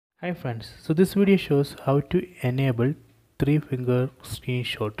Hi friends, so this video shows how to enable 3-finger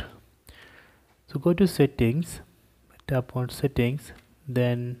screenshot. So go to settings, tap on settings,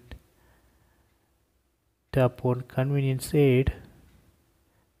 then tap on convenience aid,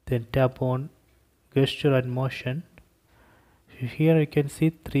 then tap on gesture and motion. Here you can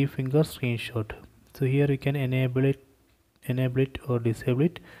see 3-finger screenshot. So here you can enable it or disable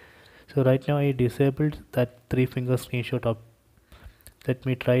it. So right now I disabled that 3-finger screenshot up. Let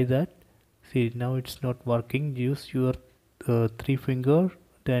me try that. See, now it's not working. Use your 3 finger,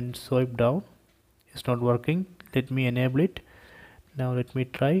 then swipe down. It's not working. Let me enable it. Now let me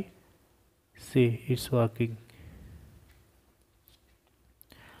try. See, it's working.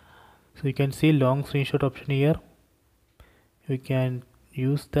 So you can see long screenshot option here. You can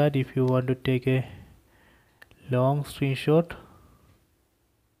use that if you want to take a long screenshot.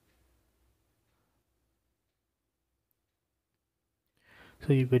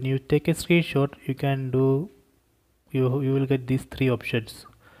 So when you take a screenshot, you can do you will get these three options: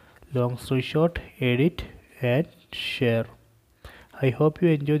 long screenshot, edit, and share. I hope you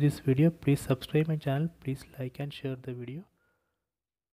enjoy this video. Please subscribe my channel. Please like and share the video.